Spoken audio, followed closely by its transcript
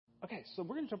Okay, so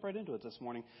we're going to jump right into it this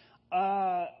morning.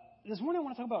 This morning I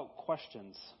want to talk about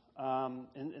questions,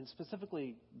 and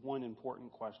specifically one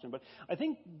important question. But I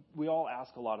think we all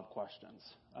ask a lot of questions,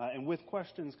 and with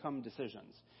questions come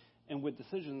decisions. And with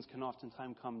decisions can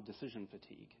oftentimes come decision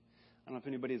fatigue. I don't know if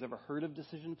anybody has ever heard of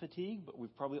decision fatigue, but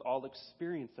we've probably all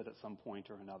experienced it at some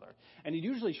point or another. And it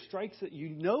usually strikes that you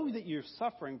know that you're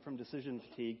suffering from decision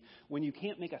fatigue when you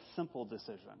can't make a simple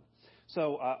decision.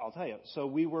 So I'll tell you. So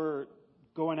we were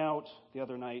going out the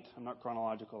other night. I'm not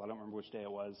chronological. I don't remember which day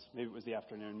it was. Maybe it was the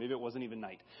afternoon. Maybe it wasn't even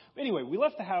night. But anyway, we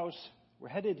left the house. We're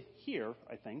headed here,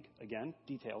 I think. Again,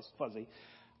 details, fuzzy.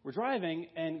 We're driving,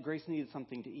 and Grace needed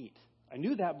something to eat. I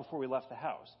knew that before we left the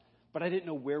house, but I didn't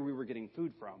know where we were getting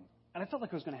food from. And I felt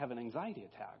like I was going to have an anxiety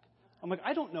attack. I'm like,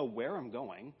 I don't know where I'm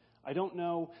going. I don't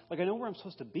know, I know where I'm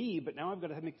supposed to be, but now I've got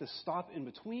to make this stop in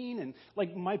between. And,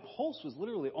 my pulse was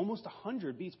literally almost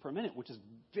 100 beats per minute, which is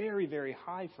very, very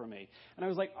high for me. And I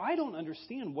was like, I don't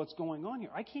understand what's going on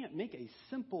here. I can't make a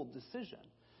simple decision.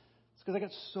 It's because I got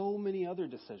so many other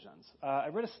decisions. I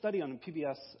read a study on a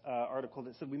PBS article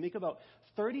that said we make about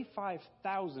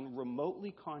 35,000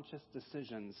 remotely conscious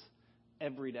decisions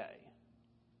every day.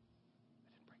 I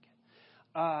didn't break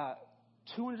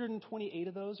it. 228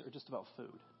 of those are just about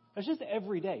food. That's just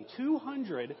every day.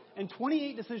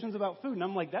 228 decisions about food. And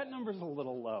I'm like, that number's a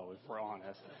little low, if we're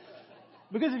honest.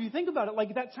 Because if you think about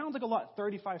it, that sounds like a lot,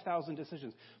 35,000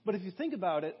 decisions. But if you think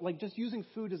about it, just using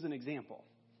food as an example,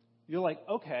 you're like,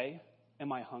 okay,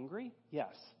 am I hungry?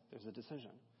 Yes, there's a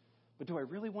decision. But do I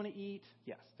really want to eat?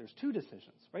 Yes, there's two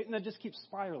decisions, right? And that just keeps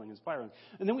spiraling and spiraling.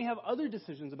 And then we have other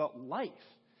decisions about life,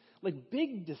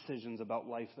 big decisions about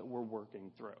life that we're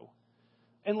working through.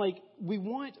 And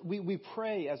we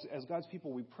pray as God's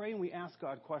people, we pray and we ask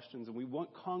God questions and we want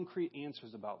concrete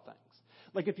answers about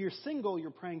things. If you're single,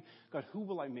 you're praying, God, who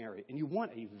will I marry? And you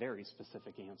want a very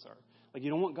specific answer.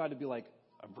 You don't want God to be like,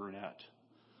 a brunette.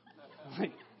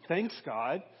 Thanks,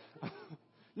 God.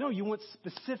 No, you want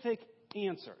specific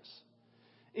answers.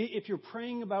 If you're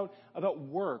praying about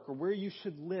work or where you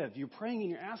should live, you're praying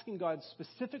and you're asking God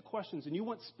specific questions and you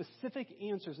want specific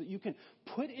answers that you can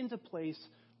put into place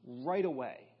right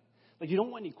away. You don't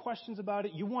want any questions about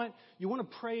it. You want to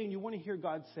pray and you want to hear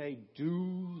God say,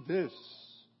 do this.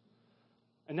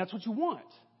 And that's what you want.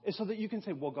 Is so that you can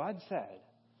say, well, God said,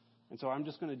 and so I'm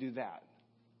just going to do that.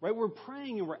 Right? We're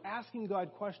praying and we're asking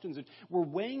God questions and we're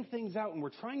weighing things out and we're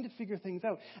trying to figure things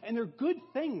out. And they're good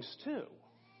things too.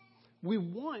 We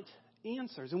want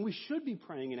answers and we should be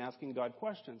praying and asking God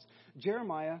questions.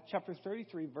 Jeremiah chapter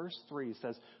 33 verse 3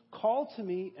 says, call to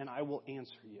me and I will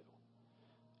answer you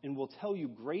and will tell you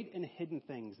great and hidden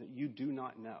things that you do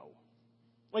not know.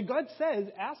 God says,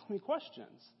 ask me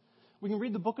questions. We can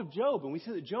read the book of Job and we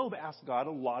see that Job asked God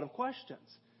a lot of questions.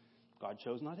 God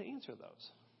chose not to answer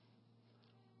those.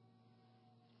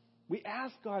 We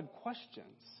ask God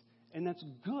questions, and that's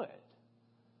good.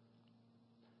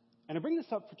 And I bring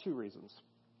this up for two reasons.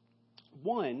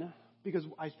 One, because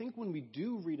I think when we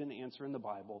do read an answer in the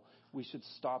Bible, we should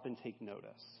stop and take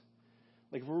notice.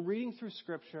 If we're reading through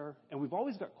Scripture, and we've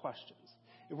always got questions,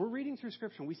 if we're reading through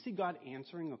Scripture and we see God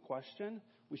answering a question,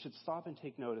 we should stop and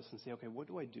take notice and say, okay, what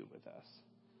do I do with this?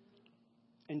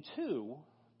 And two,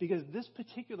 because this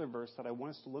particular verse that I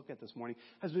want us to look at this morning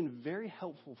has been very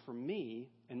helpful for me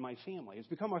and my family. It's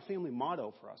become our family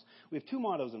motto for us. We have two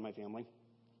mottos in my family.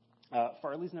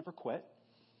 Farley's never quit,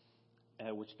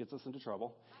 which gets us into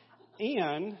trouble,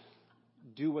 and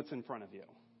do what's in front of you.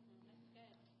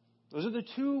 Those are the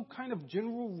two kind of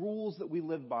general rules that we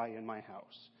live by in my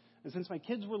house. And since my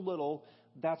kids were little,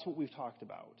 that's what we've talked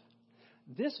about.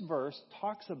 This verse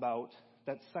talks about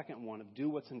that second one of do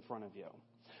what's in front of you.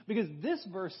 Because this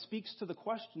verse speaks to the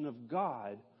question of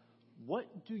God, what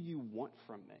do you want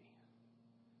from me?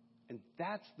 And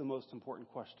that's the most important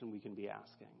question we can be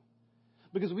asking.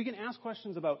 Because we can ask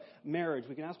questions about marriage,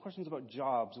 we can ask questions about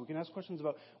jobs, we can ask questions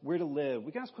about where to live,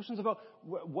 we can ask questions about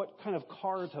what kind of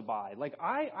car to buy.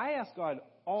 I ask God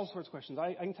all sorts of questions.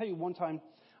 I can tell you one time,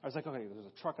 I was like, okay, there's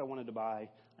a truck I wanted to buy.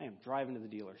 I am driving to the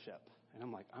dealership. And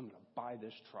I'm like, I'm going to buy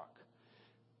this truck.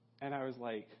 And I was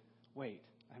like, wait,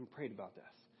 I haven't prayed about this.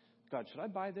 God, should I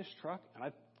buy this truck? And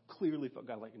I clearly felt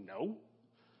God no,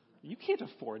 you can't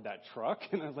afford that truck.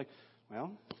 And I was like,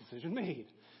 well, decision made.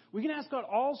 We can ask God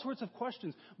all sorts of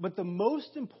questions, but the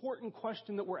most important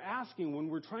question that we're asking when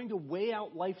we're trying to weigh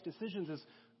out life decisions is,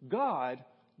 God,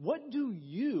 what do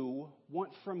you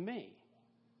want from me?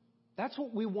 That's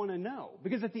what we want to know.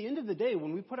 Because at the end of the day,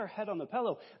 when we put our head on the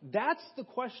pillow, that's the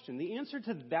question. The answer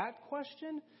to that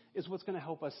question is what's going to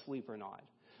help us sleep or not.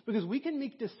 Because we can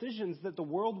make decisions that the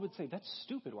world would say, that's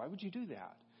stupid. Why would you do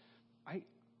that?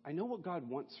 I know what God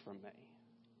wants from me.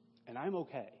 and I'm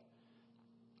okay.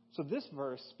 So this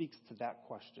verse speaks to that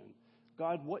question.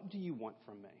 God, what do you want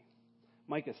from me?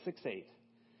 Micah 6:8.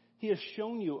 He has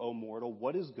shown you, O mortal,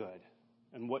 what is good.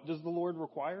 And what does the Lord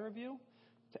require of you?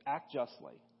 To act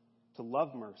justly, to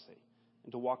love mercy,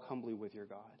 and to walk humbly with your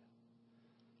God.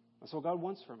 That's what God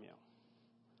wants from you.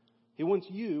 He wants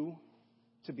you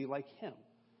to be like him.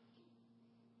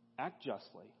 Act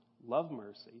justly, love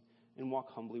mercy, and walk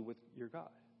humbly with your God.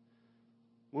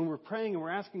 When we're praying and we're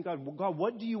asking God, well, God,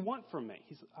 what do you want from me?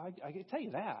 He says, I can tell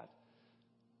you that.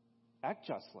 Act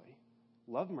justly,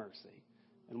 love mercy,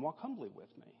 and walk humbly with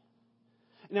me.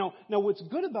 Now, what's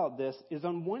good about this is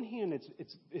on one hand,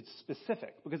 it's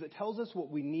specific because it tells us what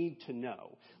we need to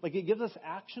know. Like it gives us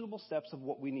actionable steps of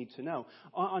what we need to know.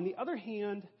 On the other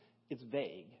hand, it's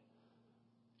vague.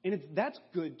 And that's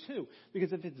good too,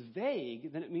 because if it's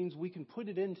vague, then it means we can put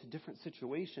it into different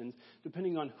situations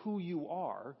depending on who you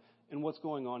are and what's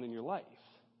going on in your life.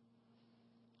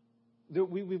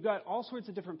 We've got all sorts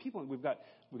of different people. We've got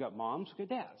moms, we've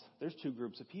got dads. There's two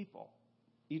groups of people.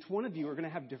 Each one of you are going to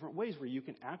have different ways where you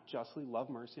can act justly, love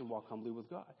mercy, and walk humbly with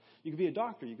God. You can be a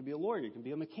doctor, you can be a lawyer, you can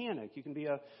be a mechanic, you can be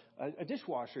a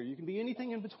dishwasher, you can be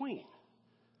anything in between.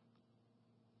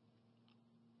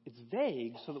 It's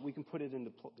vague so that we can put it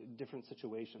into different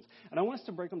situations. And I want us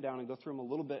to break them down and go through them a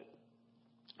little bit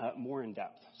more in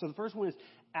depth. So the first one is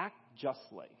act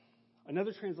justly.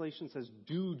 Another translation says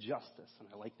do justice, and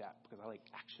I like that because I like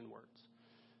action words.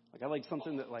 Like I like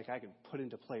something that like I can put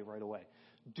into play right away.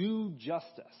 Do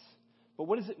justice. But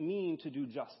what does it mean to do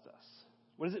justice?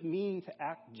 What does it mean to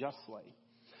act justly?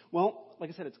 Well, like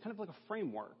I said, it's kind of like a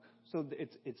framework. So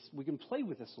we can play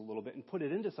with this a little bit and put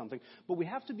it into something, but we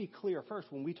have to be clear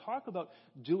first. When we talk about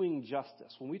doing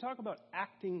justice, when we talk about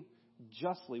acting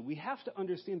justly, we have to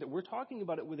understand that we're talking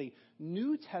about it with a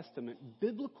New Testament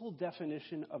biblical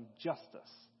definition of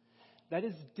justice. That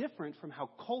is different from how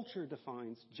culture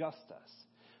defines justice,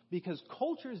 because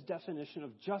culture's definition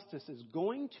of justice is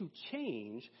going to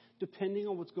change depending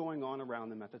on what's going on around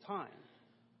them at the time.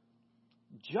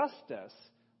 Justice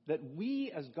that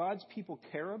we as God's people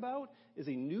care about is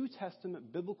a New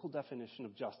Testament biblical definition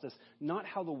of justice, not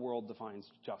how the world defines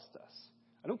justice.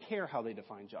 I don't care how they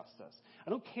define justice. I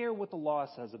don't care what the law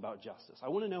says about justice. I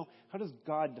want to know, how does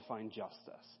God define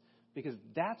justice? Because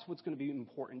that's what's going to be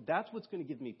important. That's what's going to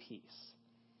give me peace.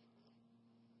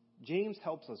 James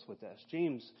helps us with this.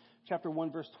 James chapter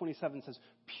 1 verse 27 says,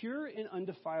 pure and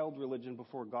undefiled religion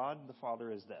before God the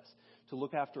Father is this, to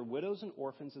look after widows and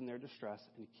orphans in their distress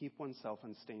and to keep oneself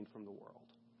unstained from the world.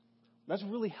 That's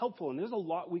really helpful, and there's a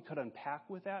lot we could unpack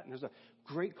with that, and there's a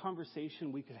great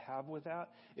conversation we could have with that.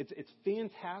 It's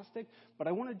fantastic, but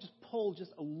I want to just pull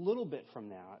just a little bit from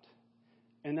that,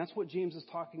 and that's what James is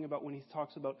talking about when he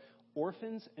talks about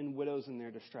orphans and widows in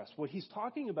their distress. What he's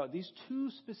talking about, these two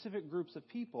specific groups of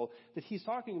people that he's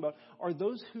talking about, are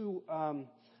those who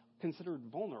considered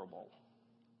vulnerable.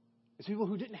 It's people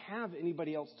who didn't have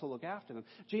anybody else to look after them.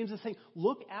 James is saying,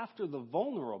 look after the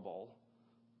vulnerable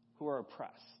who are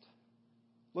oppressed.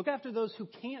 Look after those who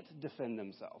can't defend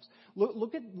themselves.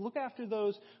 Look after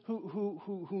those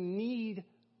who need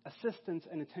assistance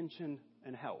and attention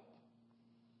and help.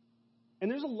 And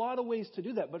there's a lot of ways to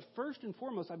do that. But first and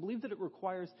foremost, I believe that it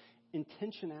requires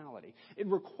intentionality. It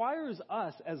requires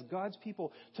us as God's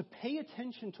people to pay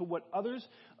attention to what others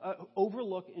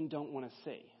overlook and don't want to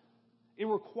see. It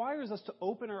requires us to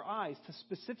open our eyes to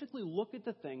specifically look at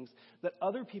the things that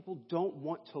other people don't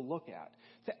want to look at.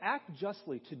 To act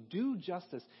justly, to do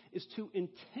justice, is to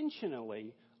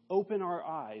intentionally open our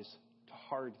eyes to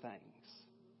hard things.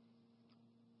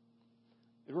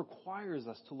 It requires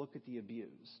us to look at the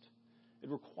abused. It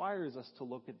requires us to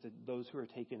look at those who are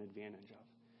taken advantage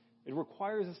of. It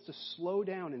requires us to slow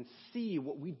down and see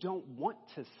what we don't want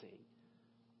to see.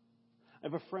 I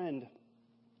have a friend,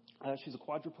 she's a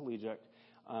quadriplegic.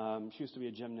 She used to be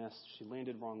a gymnast. She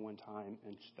landed wrong one time,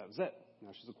 and that was it. Now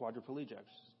she's a quadriplegic.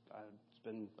 It's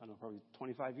been, probably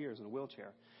 25 years in a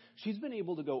wheelchair. She's been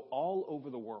able to go all over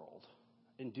the world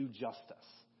and do justice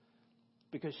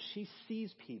because she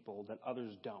sees people that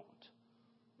others don't.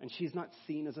 And she's not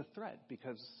seen as a threat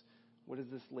because what is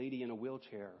this lady in a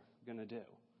wheelchair going to do?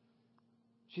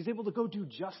 She's able to go do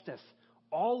justice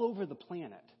all over the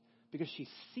planet because she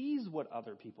sees what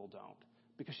other people don't,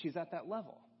 because she's at that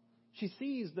level. She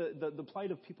sees the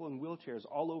plight of people in wheelchairs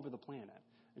all over the planet,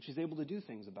 and she's able to do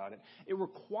things about it. It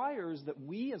requires that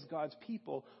we as God's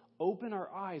people open our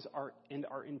eyes and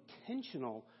are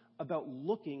intentional about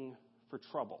looking for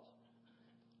trouble.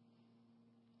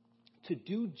 To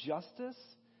do justice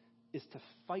is to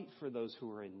fight for those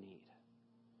who are in need.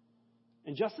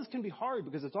 And justice can be hard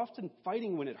because it's often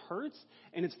fighting when it hurts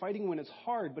and it's fighting when it's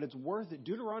hard, but it's worth it.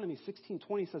 Deuteronomy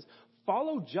 16:20 says,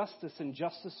 "Follow justice and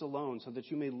justice alone so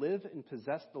that you may live and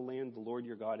possess the land the Lord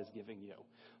your God is giving you."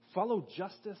 Follow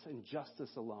justice and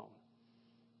justice alone.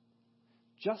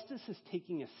 Justice is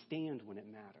taking a stand when it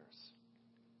matters.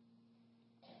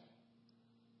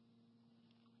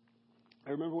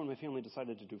 I remember when my family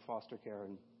decided to do foster care,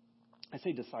 and I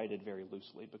say decided very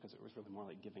loosely because it was really more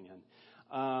like giving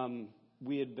in.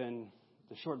 We had been,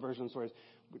 the short version of the story is,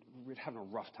 we'd having a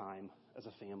rough time as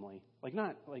a family. Like,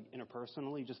 not like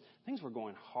interpersonally, just things were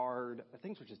going hard.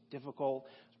 Things were just difficult.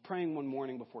 I was praying one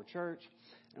morning before church,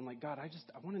 and like, God, I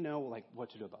want to know, like,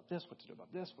 what to do about this, what to do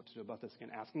about this, what to do about this,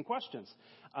 and asking questions.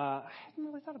 I hadn't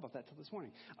really thought about that till this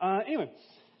morning. Anyway,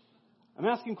 I'm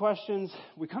asking questions.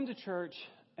 We come to church,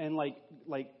 and like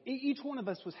each one of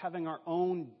us was having our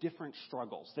own different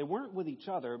struggles. They weren't with each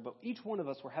other, but each one of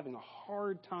us were having a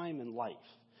hard time in life.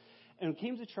 And we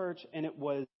came to church, and it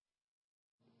was,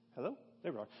 hello?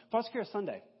 There we are. Foster Care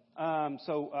Sunday.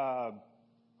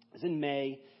 It's in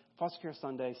May. Foster Care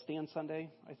Sunday, Stand Sunday,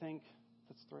 I think.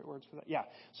 That's the right words for that. Yeah.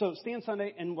 So Stand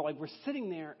Sunday, and we're sitting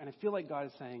there, and I feel like God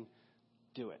is saying,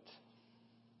 do it.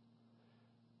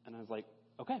 And I was like,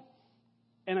 okay.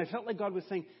 And I felt like God was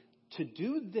saying, to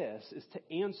do this is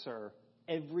to answer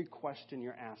every question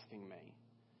you're asking me.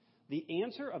 The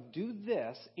answer of do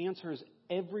this answers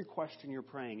every question you're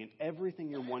praying and everything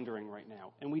you're wondering right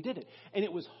now. And we did it. And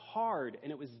it was hard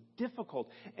and it was difficult.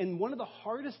 And one of the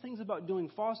hardest things about doing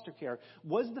foster care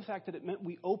was the fact that it meant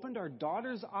we opened our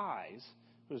daughter's eyes.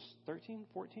 It was 13,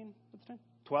 14 at the time?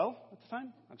 12 at the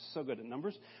time? I'm so good at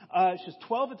numbers. She was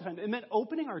 12 at the time. It meant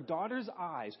opening our daughter's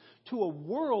eyes to a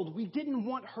world we didn't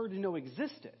want her to know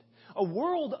existed. A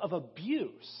world of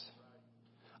abuse.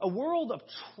 A world of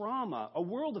trauma. A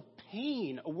world of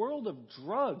pain. A world of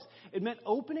drugs. It meant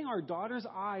opening our daughter's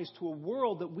eyes to a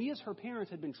world that we as her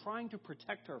parents had been trying to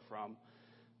protect her from.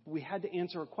 We had to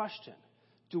answer a question.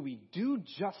 Do we do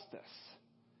justice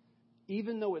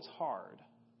even though it's hard?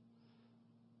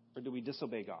 Or do we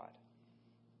disobey God?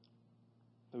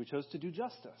 But we chose to do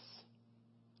justice.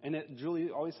 And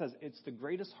Julie always says, it's the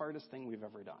greatest, hardest thing we've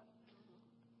ever done.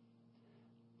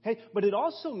 Okay, but it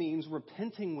also means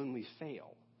repenting when we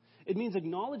fail. It means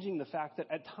acknowledging the fact that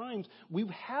at times we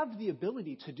have the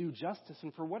ability to do justice,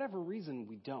 and for whatever reason,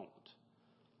 we don't.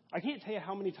 I can't tell you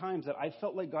how many times that I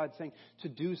felt like God saying to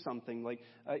do something, like,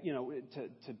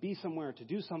 to be somewhere, to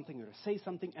do something, or to say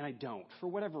something, and I don't. For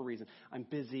whatever reason. I'm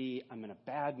busy, I'm in a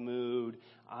bad mood,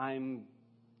 I'm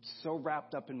so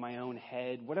wrapped up in my own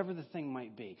head, whatever the thing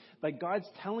might be. Like God's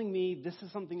telling me this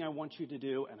is something I want you to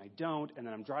do, and I don't, and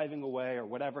then I'm driving away or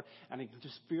whatever, and I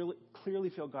just clearly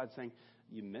feel God saying,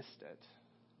 you missed it.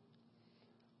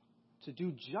 To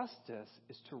do justice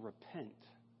is to repent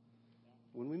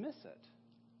when we miss it.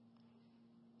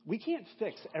 We can't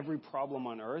fix every problem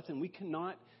on earth, and we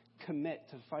cannot commit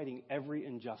to fighting every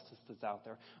injustice that's out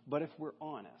there. But if we're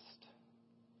honest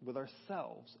with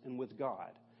ourselves and with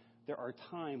God, there are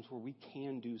times where we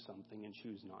can do something and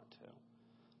choose not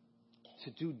to.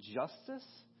 To do justice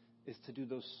is to do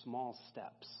those small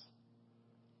steps.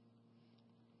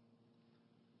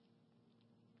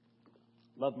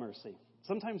 Love mercy.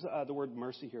 Sometimes the word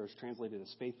mercy here is translated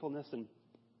as faithfulness, and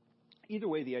either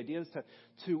way, the idea is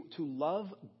to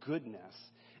love goodness,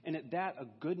 and at that, a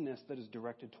goodness that is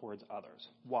directed towards others.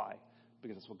 Why?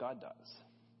 Because that's what God does.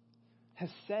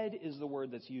 Hesed is the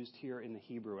word that's used here in the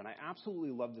Hebrew, and I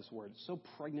absolutely love this word. It's so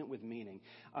pregnant with meaning,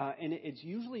 and it's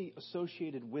usually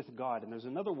associated with God. And there's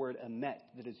another word, emet,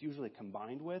 that is usually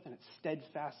combined with, and it's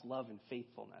steadfast love and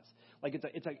faithfulness. Like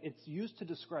it's used to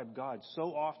describe God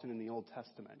so often in the Old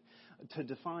Testament, to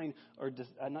define or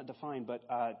not define, but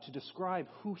to describe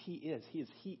who He is.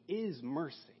 He is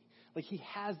mercy. Like He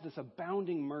has this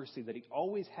abounding mercy that He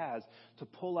always has to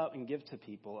pull out and give to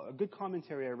people. A good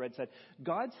commentary I read said,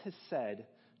 God's hesed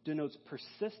denotes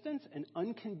persistence and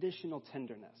unconditional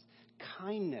tenderness,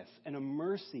 kindness and a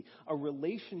mercy, a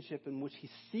relationship in which He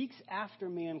seeks after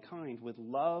mankind with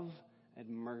love and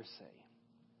mercy.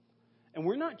 And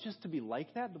we're not just to be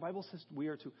like that. The Bible says we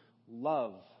are to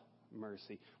love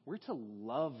mercy. We're to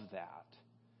love that.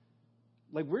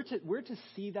 Like we're to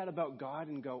see that about God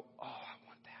and go, oh, I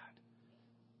want that.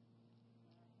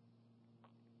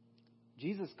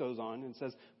 Jesus goes on and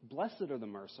says, blessed are the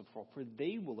merciful, for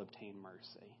they will obtain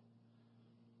mercy.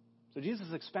 So Jesus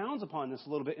expounds upon this a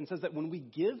little bit and says that when we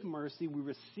give mercy, we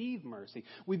receive mercy.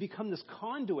 We become this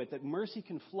conduit that mercy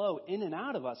can flow in and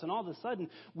out of us. And all of a sudden,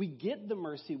 we get the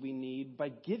mercy we need by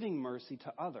giving mercy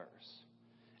to others.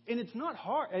 And it's not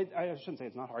hard. I shouldn't say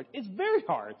it's not hard. It's very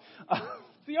hard.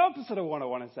 It's the opposite of what I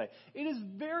want to say. It is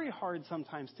very hard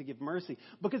sometimes to give mercy,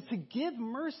 because to give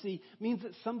mercy means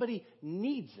that somebody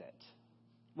needs it.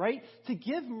 Right? To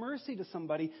give mercy to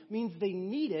somebody means they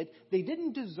need it. They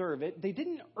didn't deserve it. They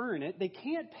didn't earn it. They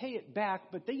can't pay it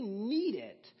back, but they need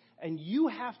it. And you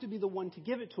have to be the one to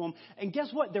give it to them. And guess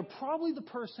what? They're probably the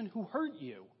person who hurt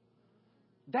you.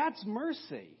 That's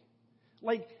mercy.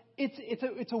 Like,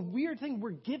 it's a weird thing.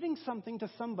 We're giving something to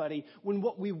somebody when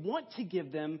what we want to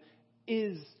give them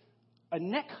is a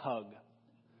neck hug.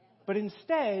 But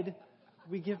instead,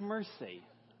 we give mercy.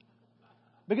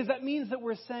 Because that means that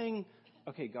we're saying,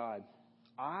 okay, God,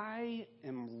 I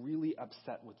am really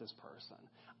upset with this person.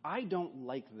 I don't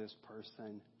like this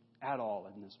person at all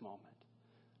in this moment.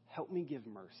 Help me give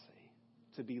mercy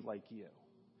to be like you.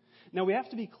 Now, we have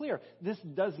to be clear. This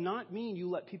does not mean you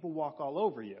let people walk all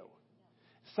over you.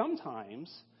 Sometimes,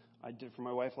 I did for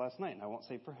my wife last night, and I won't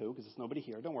say for who because there's nobody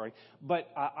here, don't worry. But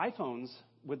iPhones,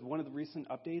 with one of the recent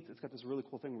updates, it's got this really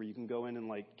cool thing where you can go in and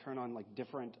turn on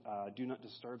different do not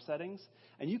disturb settings,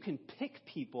 and you can pick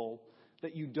people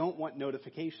that you don't want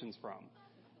notifications from.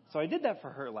 So I did that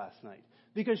for her last night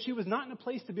because she was not in a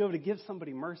place to be able to give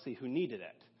somebody mercy who needed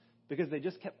it because they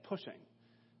just kept pushing.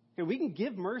 Okay, we can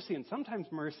give mercy, and sometimes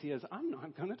mercy is, I'm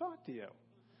not going to talk to you.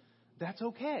 That's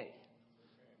okay.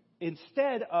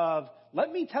 Instead of,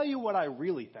 let me tell you what I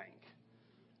really think.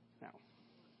 Now,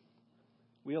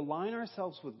 we align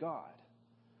ourselves with God,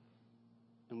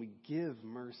 and we give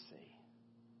mercy,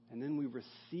 and then we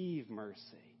receive mercy,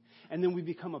 and then we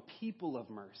become a people of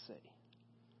mercy.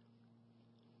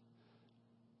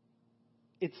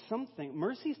 It's something,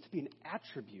 mercy is to be an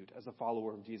attribute as a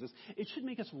follower of Jesus. It should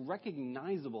make us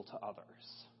recognizable to others.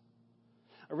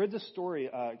 I read this story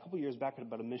a couple years back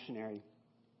about a missionary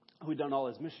who had done all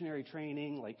his missionary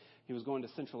training. He was going to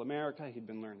Central America. He'd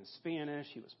been learning Spanish.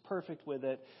 He was perfect with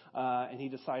it. And he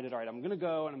decided, all right, I'm going to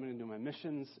go and I'm going to do my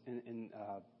missions in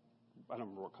I don't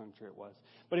remember what country it was.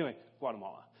 But anyway,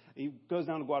 Guatemala. He goes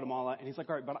down to Guatemala, and he's like,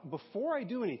 all right, but before I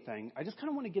do anything, I just kind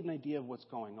of want to get an idea of what's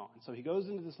going on. So he goes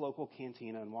into this local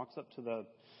cantina and walks up to the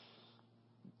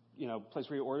place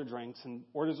where you order drinks and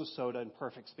orders a soda in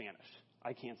perfect Spanish.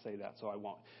 I can't say that, so I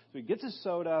won't. So he gets his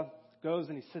soda, goes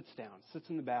and he sits down, sits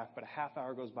in the back, but a half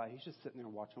hour goes by. He's just sitting there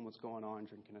watching what's going on,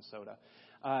 drinking his soda.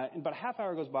 And about a half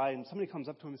hour goes by, and somebody comes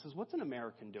up to him and says, what's an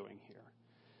American doing here?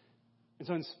 And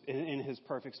so in his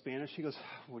perfect Spanish, he goes,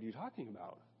 what are you talking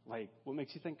about? What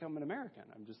makes you think I'm an American?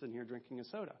 I'm just in here drinking a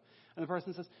soda. And the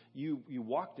person says, you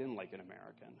walked in like an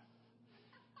American.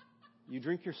 You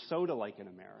drink your soda like an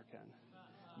American.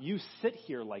 You sit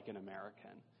here like an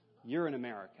American. You're an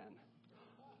American.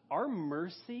 Our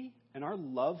mercy and our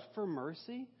love for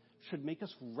mercy should make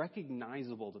us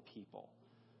recognizable to people.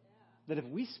 That if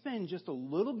we spend just a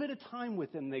little bit of time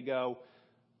with them, they go,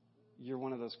 you're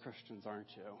one of those Christians, aren't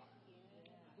you?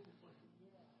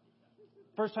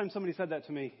 First time somebody said that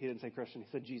to me, he didn't say Christian, he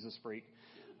said Jesus freak.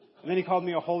 And then he called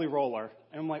me a holy roller.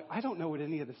 And I'm like, I don't know what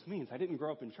any of this means. I didn't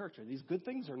grow up in church. Are these good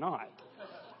things or not?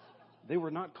 They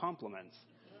were not compliments.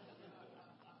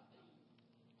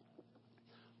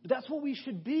 But that's what we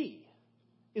should be,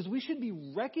 is we should be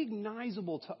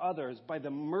recognizable to others by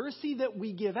the mercy that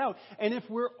we give out. And if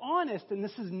we're honest, and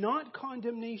this is not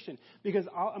condemnation, because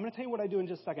I'm going to tell you what I do in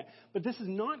just a second, but this is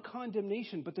not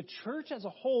condemnation, but the church as a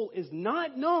whole is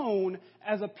not known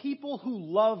as a people who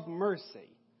love mercy.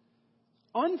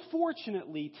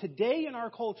 Unfortunately, today in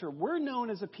our culture, we're known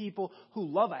as a people who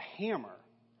love a hammer.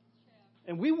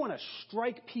 And we want to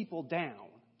strike people down.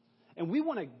 And we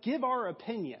want to give our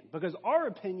opinion, because our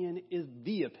opinion is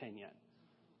the opinion.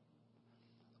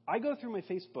 I go through my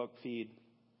Facebook feed,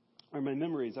 or my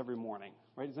memories every morning,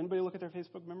 right? Does anybody look at their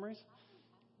Facebook memories?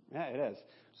 Yeah, it is.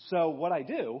 So what I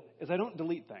do is I don't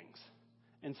delete things.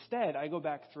 Instead, I go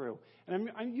back through, and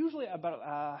I'm usually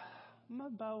about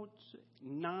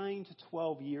 9 to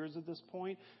 12 years at this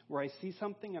point, where I see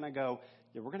something and I go,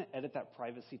 yeah, we're going to edit that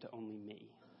privacy to only me.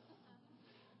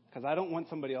 Because I don't want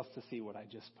somebody else to see what I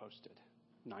just posted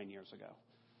 9 years ago.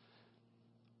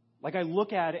 I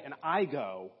look at it and I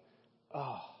go,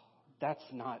 oh, that's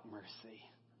not mercy.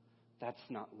 That's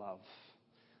not love.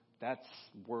 That's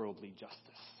worldly justice.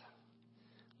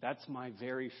 That's my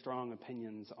very strong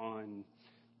opinions on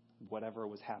whatever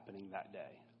was happening that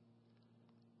day.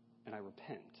 And I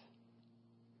repent.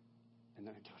 And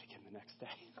then I do it again the next day.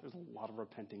 There's a lot of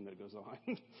repenting that goes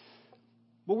on.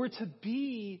 But we're to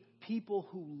be people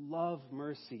who love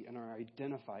mercy and are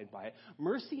identified by it.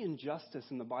 Mercy and justice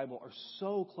in the Bible are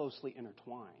so closely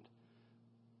intertwined.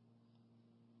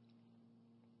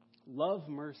 Love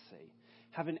mercy.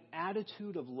 have an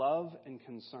attitude of love and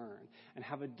concern, and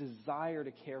have a desire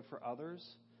to care for others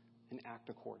and act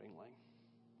accordingly.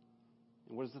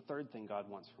 And what is the third thing God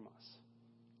wants from us?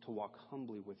 To walk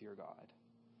humbly with your God.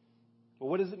 Well,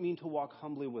 what does it mean to walk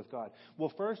humbly with God?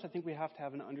 Well, first, I think we have to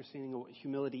have an understanding of what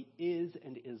humility is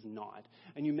and is not.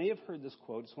 And you may have heard this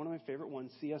quote. It's one of my favorite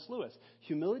ones, C.S. Lewis.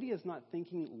 Humility is not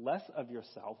thinking less of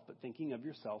yourself, but thinking of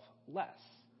yourself less.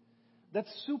 That's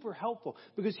super helpful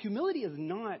because humility is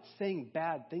not saying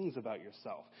bad things about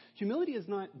yourself. Humility is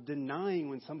not denying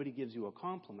when somebody gives you a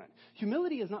compliment.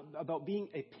 Humility is not about being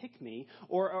a pick-me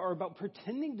or about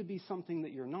pretending to be something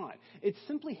that you're not. It's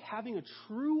simply having a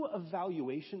true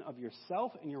evaluation of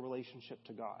yourself and your relationship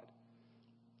to God.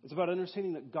 It's about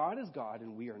understanding that God is God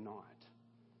and we are not.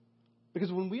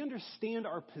 Because when we understand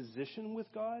our position with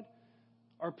God,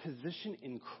 our position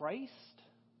in Christ,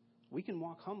 we can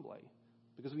walk humbly.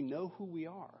 Because we know who we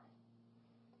are.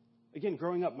 Again,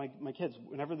 growing up, my kids,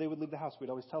 whenever they would leave the house, we'd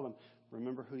always tell them,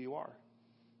 remember who you are.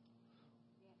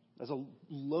 That's a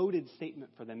loaded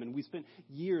statement for them. And we spent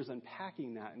years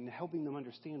unpacking that and helping them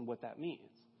understand what that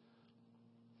means.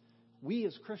 We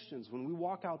as Christians, when we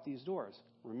walk out these doors,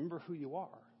 remember who you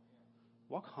are.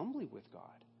 Walk humbly with God.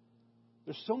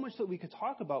 There's so much that we could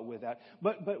talk about with that.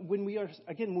 But when we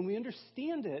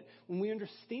understand it, when we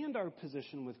understand our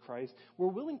position with Christ,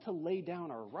 we're willing to lay down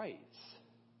our rights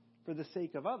for the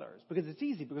sake of others. Because it's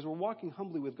easy, because we're walking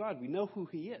humbly with God. We know who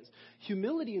He is.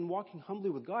 Humility in walking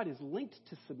humbly with God is linked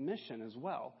to submission as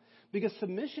well. Because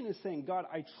submission is saying, God,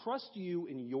 I trust you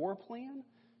in your plan,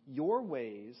 your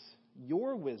ways,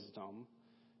 your wisdom.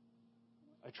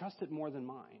 I trust it more than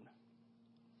mine.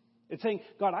 It's saying,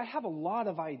 God, I have a lot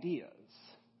of ideas,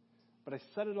 but I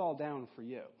set it all down for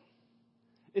you.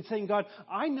 It's saying, God,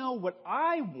 I know what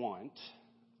I want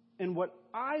and what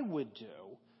I would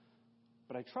do,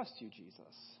 but I trust you,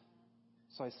 Jesus.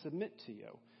 So I submit to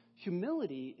you.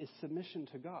 Humility is submission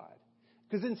to God.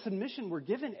 Because in submission, we're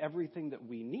given everything that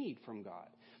we need from God.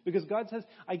 Because God says,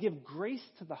 I give grace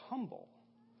to the humble.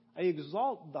 I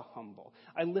exalt the humble.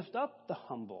 I lift up the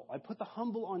humble. I put the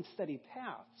humble on steady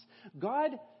paths.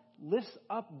 God lifts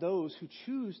up those who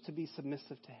choose to be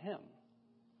submissive to Him.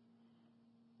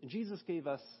 And Jesus gave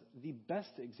us the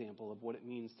best example of what it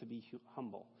means to be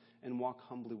humble and walk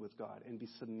humbly with God and be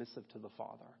submissive to the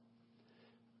Father.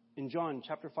 In John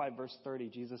chapter 5, verse 30,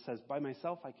 Jesus says, by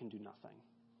myself I can do nothing.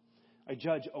 I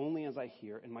judge only as I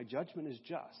hear, and my judgment is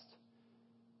just.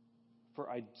 For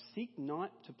I seek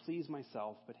not to please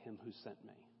myself, but Him who sent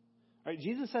me. All right,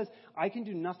 Jesus says, I can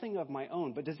do nothing of my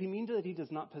own. But does He mean that He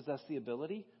does not possess the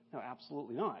ability? No,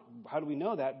 absolutely not. How do we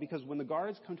know that? Because when the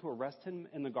guards come to arrest Him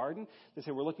in the garden, they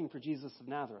say, we're looking for Jesus of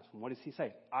Nazareth. And what does He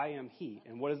say? I am He.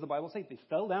 And what does the Bible say? They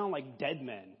fell down like dead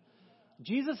men.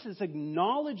 Jesus'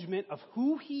 acknowledgement of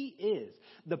who He is,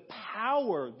 the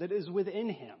power that is within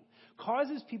Him,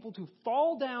 causes people to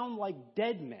fall down like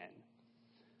dead men.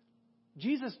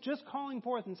 Jesus just calling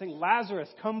forth and saying, Lazarus,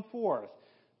 come forth,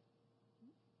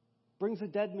 brings a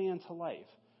dead man to life.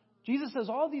 Jesus says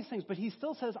all these things, but He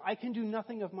still says, I can do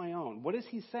nothing of my own. What is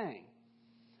He saying?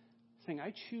 He's saying,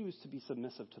 I choose to be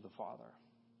submissive to the Father.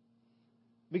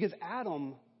 Because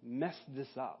Adam messed this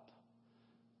up.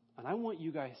 And I want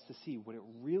you guys to see what it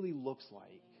really looks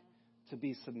like to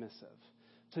be submissive.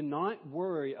 To not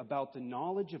worry about the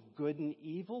knowledge of good and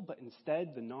evil, but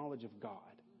instead the knowledge of God.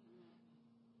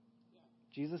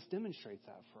 Jesus demonstrates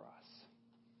that for us.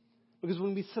 Because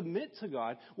when we submit to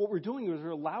God, what we're doing is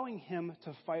we're allowing Him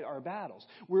to fight our battles.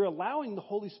 We're allowing the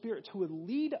Holy Spirit to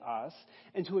lead us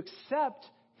and to accept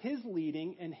His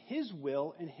leading and His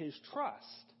will and His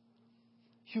trust.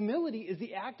 Humility is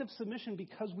the act of submission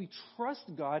because we trust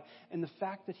God and the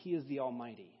fact that He is the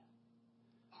Almighty.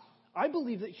 I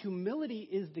believe that humility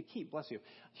is the key. Bless you.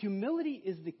 Humility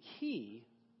is the key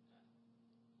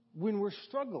when we're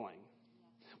struggling.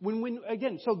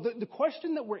 So the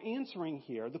question that we're answering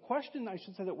here, the question I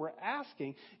should say that we're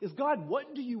asking is, God,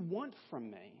 what do you want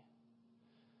from me?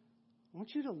 I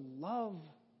want you to love.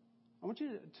 I want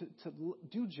you to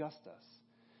do justice.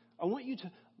 I want you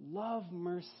to love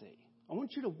mercy. I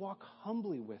want you to walk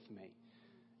humbly with me.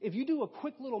 If you do a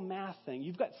quick little math thing,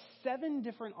 you've got 7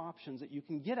 different options that you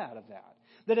can get out of that.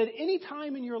 That at any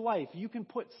time in your life, you can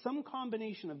put some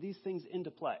combination of these things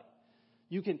into play.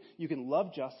 You can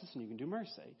love justice and you can do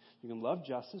mercy. You can love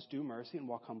justice, do mercy, and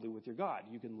walk humbly with your God.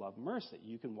 You can love mercy.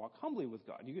 You can walk humbly with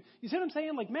God. You see what I'm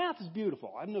saying? Like, math is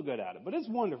beautiful. I'm no good at it, but it's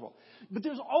wonderful. But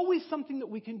there's always something that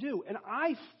we can do. And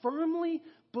I firmly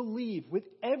believe with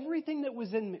everything that was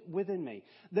within me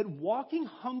that walking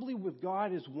humbly with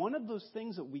God is one of those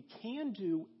things that we can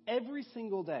do every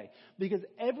single day. Because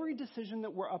every decision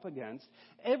that we're up against,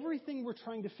 everything we're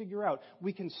trying to figure out,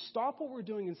 we can stop what we're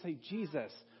doing and say,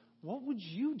 Jesus, what would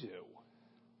you do?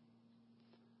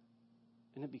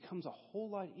 And it becomes a whole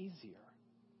lot easier.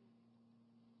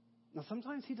 Now,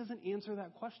 sometimes he doesn't answer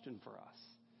that question for us.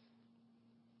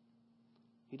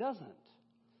 He doesn't.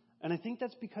 And I think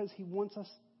that's because he wants us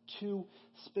to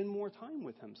spend more time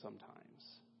with him sometimes.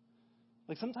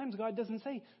 Like, sometimes God doesn't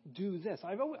say, do this.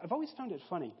 I've always found it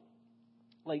funny.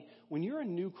 Like, when you're a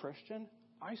new Christian,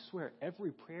 I swear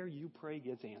every prayer you pray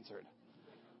gets answered.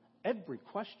 Every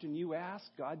question you ask,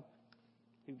 God,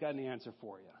 he's got an answer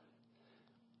for you.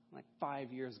 Like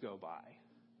 5 years go by.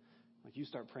 Like, you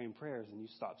start praying prayers and you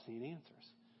stop seeing answers.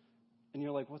 And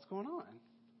you're like, what's going on?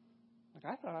 Like,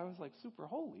 I thought I was like super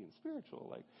holy and spiritual.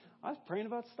 Like, I was praying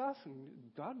about stuff and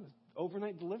God was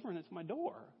overnight delivering it to my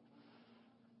door.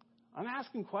 I'm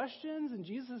asking questions and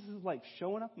Jesus is like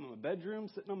showing up in my bedroom,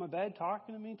 sitting on my bed,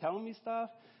 talking to me, telling me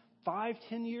stuff. 5,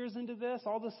 10 years into this,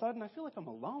 all of a sudden I feel like I'm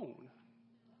alone.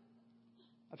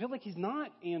 I feel like he's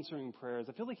not answering prayers.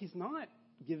 I feel like he's not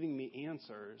giving me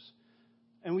answers.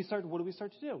 And what do we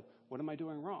start to do? What am I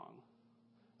doing wrong?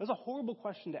 That's a horrible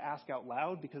question to ask out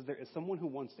loud because there is someone who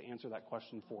wants to answer that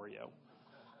question for you.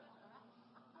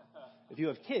 If you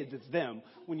have kids, it's them.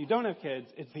 When you don't have kids,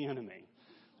 it's the enemy.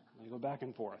 They go back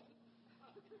and forth.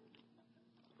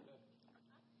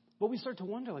 But we start to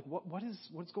wonder, like,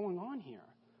 what's going on here?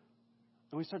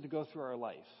 And we start to go through our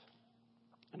life.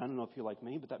 And I don't know if you're like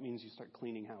me, but that means you start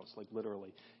cleaning house, like literally.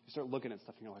 You start looking at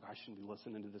stuff and you're like, I shouldn't be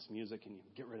listening to this music, and you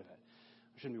get rid of it.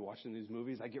 I shouldn't be watching these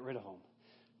movies. I get rid of them.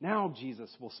 Now Jesus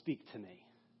will speak to me.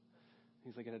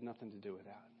 He's like, it had nothing to do with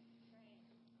that.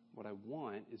 What I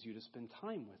want is you to spend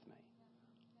time with me.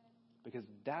 Because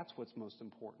that's what's most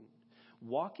important.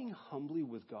 Walking humbly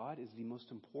with God is the most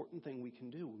important thing we can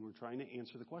do when we're trying to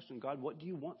answer the question, God, what do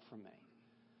you want from me?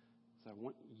 So I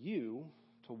want you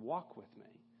to walk with me.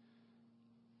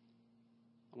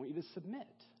 I want you to submit.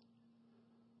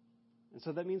 And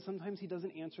so that means sometimes he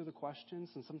doesn't answer the questions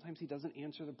and sometimes he doesn't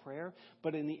answer the prayer.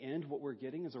 But in the end, what we're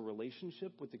getting is a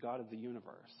relationship with the God of the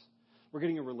universe. We're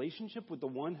getting a relationship with the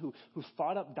one who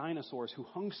thought up dinosaurs, who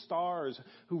hung stars,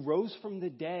 who rose from the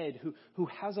dead, who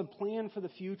has a plan for the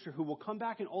future, who will come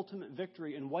back in ultimate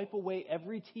victory and wipe away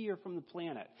every tear from the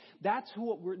planet. That's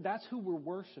who we're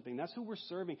worshiping. That's who we're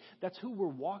serving. That's who we're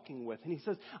walking with. And he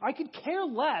says, I could care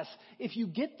less if you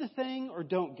get the thing or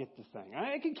don't get the thing.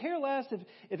 I could care less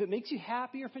if it makes you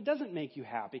happy or if it doesn't make you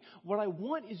happy. What I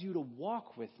want is you to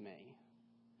walk with me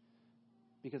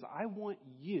because I want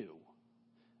you.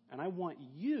 And I want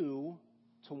you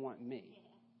to want me.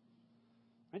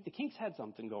 Right? The Kinks had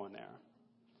something going there.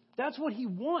 That's what he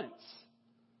wants.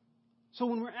 So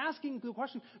when we're asking the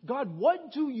question, God,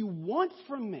 what do you want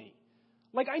from me?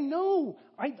 Like, I know,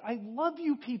 I love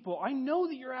you people. I know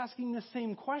that you're asking the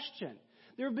same question.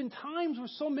 There have been times where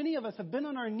so many of us have been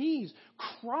on our knees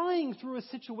crying through a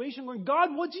situation going,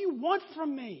 God, what do you want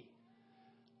from me?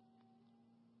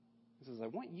 He says, I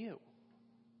want you.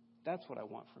 That's what I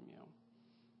want from you.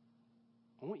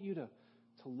 I want you to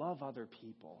love other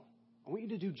people. I want you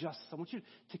to do justice. I want you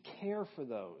to care for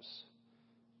those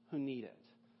who need it.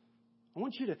 I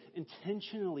want you to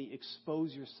intentionally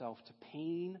expose yourself to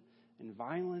pain and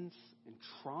violence and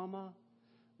trauma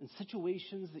and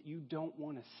situations that you don't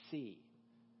want to see.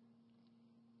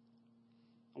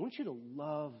 I want you to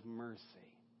love mercy.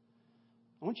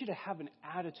 I want you to have an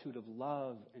attitude of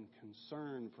love and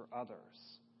concern for others.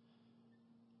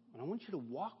 And I want you to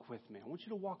walk with me. I want you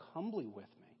to walk humbly with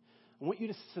me. I want you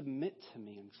to submit to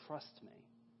me and trust me.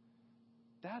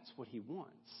 That's what he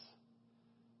wants.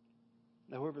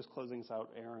 Now, whoever's closing us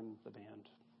out, Aaron, the band,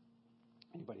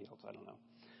 anybody else, I don't know.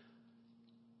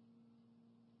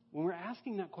 When we're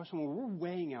asking that question, when we're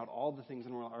weighing out all the things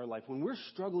in our life, when we're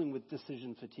struggling with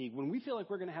decision fatigue, when we feel like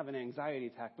we're going to have an anxiety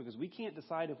attack because we can't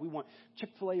decide if we want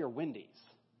Chick-fil-A or Wendy's,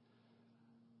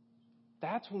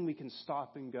 that's when we can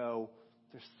stop and go,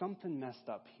 there's something messed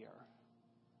up here.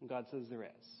 And God says there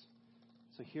is.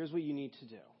 So here's what you need to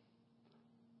do.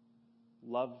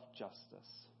 Love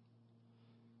justice.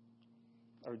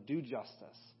 Or do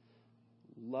justice.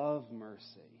 Love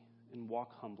mercy. And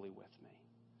walk humbly with me.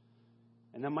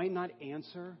 And that might not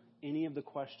answer any of the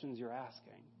questions you're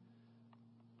asking.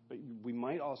 But we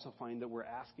might also find that we're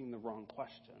asking the wrong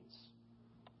questions.